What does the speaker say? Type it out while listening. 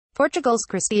Portugal's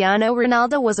Cristiano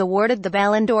Ronaldo was awarded the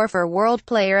Ballon d'Or for World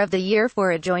Player of the Year for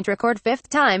a joint record fifth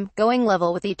time, going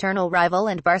level with eternal rival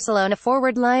and Barcelona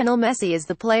forward Lionel Messi is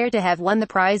the player to have won the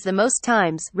prize the most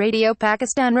times, Radio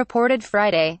Pakistan reported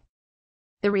Friday.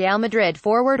 The Real Madrid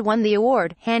forward won the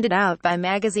award, handed out by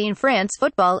magazine France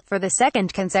Football, for the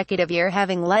second consecutive year,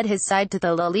 having led his side to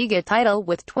the La Liga title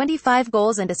with 25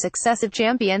 goals and a successive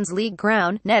Champions League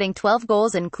crown, netting 12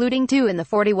 goals including 2 in the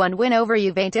 4-1 win over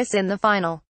Juventus in the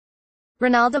final.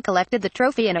 Ronaldo collected the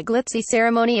trophy in a glitzy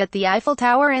ceremony at the Eiffel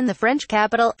Tower in the French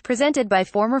capital, presented by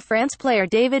former France player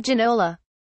David Ginola.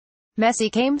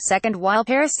 Messi came second while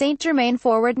Paris Saint-Germain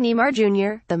forward Neymar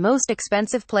Jr., the most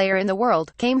expensive player in the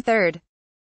world, came third.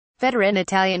 Veteran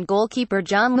Italian goalkeeper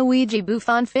Gianluigi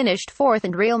Buffon finished fourth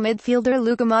and Real midfielder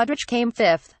Luka Modric came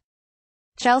fifth.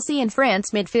 Chelsea and France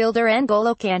midfielder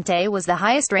N'Golo Kanté was the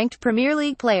highest-ranked Premier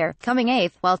League player, coming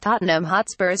eighth, while Tottenham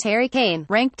Hotspur's Harry Kane,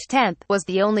 ranked 10th, was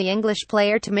the only English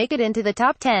player to make it into the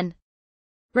top 10.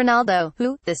 Ronaldo,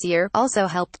 who, this year, also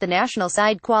helped the national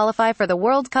side qualify for the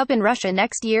World Cup in Russia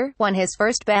next year, won his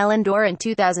first Ballon d'Or in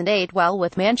 2008 while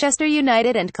with Manchester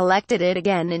United and collected it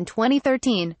again in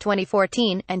 2013,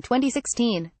 2014, and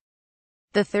 2016.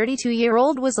 The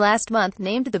 32-year-old was last month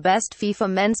named the best FIFA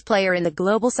men's player in the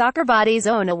global soccer body's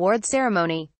own award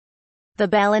ceremony. The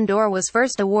Ballon d'Or was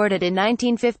first awarded in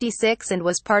 1956 and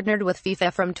was partnered with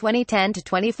FIFA from 2010 to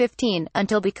 2015,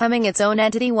 until becoming its own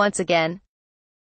entity once again.